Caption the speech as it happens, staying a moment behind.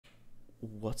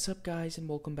What's up guys, and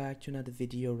welcome back to another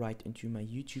video right into my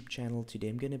YouTube channel. Today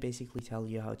I'm gonna basically tell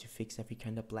you how to fix every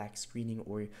kind of black screening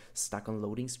or stuck on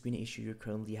loading screen issue you're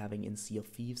currently having in Sea of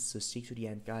Thieves. So stick to the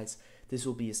end guys. This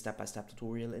will be a step-by-step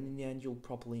tutorial, and in the end you'll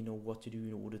probably know what to do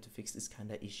in order to fix this kind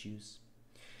of issues.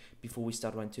 Before we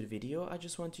start right into the video, I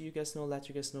just want to let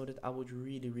you guys know that I would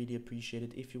really appreciate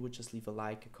it if you would just leave a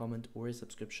like, a comment, or a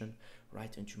subscription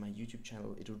right into my YouTube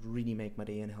channel. It would really make my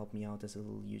day and help me out as a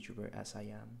little YouTuber as I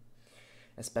am.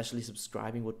 Especially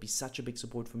subscribing would be such a big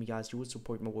support for me guys. You would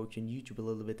support my work on YouTube a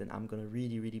little bit, and I'm gonna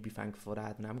really be thankful for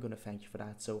that, and I'm gonna thank you for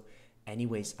that. So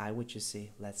anyways, I would just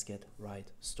say let's get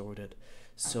right started.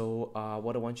 So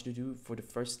what I want you to do for the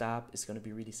first step is gonna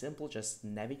be really simple. Just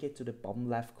navigate to the bottom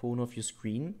left corner of your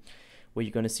screen where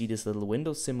you're gonna see this little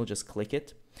Windows symbol. Just click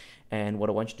it, and what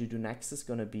I want you to do next is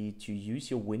gonna be to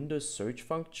use your Windows search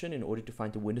function in order to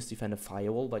find the Windows Defender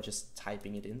firewall by just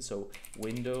typing it in. So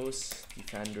Windows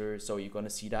Defender, so you're gonna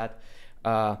see that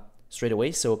straight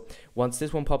away. So once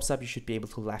this one pops up, you should be able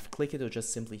to left click it or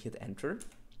just simply hit enter.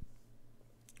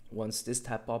 Once this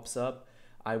tab pops up,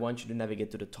 I want you to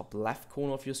navigate to the top left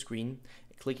corner of your screen,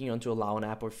 clicking onto allow an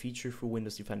app or feature through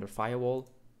Windows Defender firewall.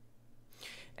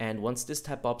 And once this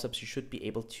tab pops up, you should be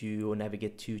able to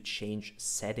navigate to change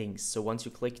settings. So once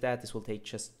you click that, this will take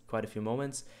just quite a few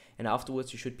moments, and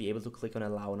afterwards you should be able to click on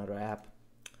allow another app.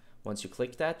 Once you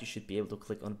click that, you should be able to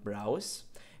click on browse,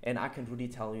 and I can't really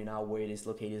tell you now where it is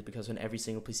located because on every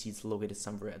single PC it's located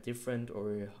somewhere different,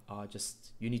 or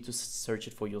just you need to search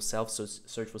it for yourself. So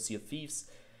search for Sea of Thieves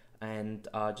and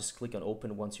just click on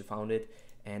open once you found it,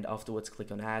 and afterwards click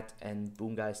on add, and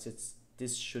boom guys,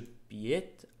 this should be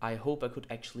it. I hope I could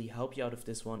actually help you out of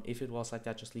this one. If it was like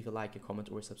that, just leave a like, a comment,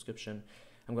 or a subscription.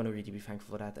 I'm gonna really be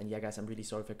thankful for that. And yeah guys, I'm really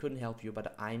sorry if I couldn't help you,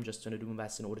 but I'm just gonna do my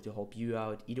best in order to help you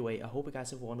out. Either way, I hope you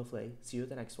guys have a wonderful day. See you at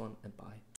the next one, and bye.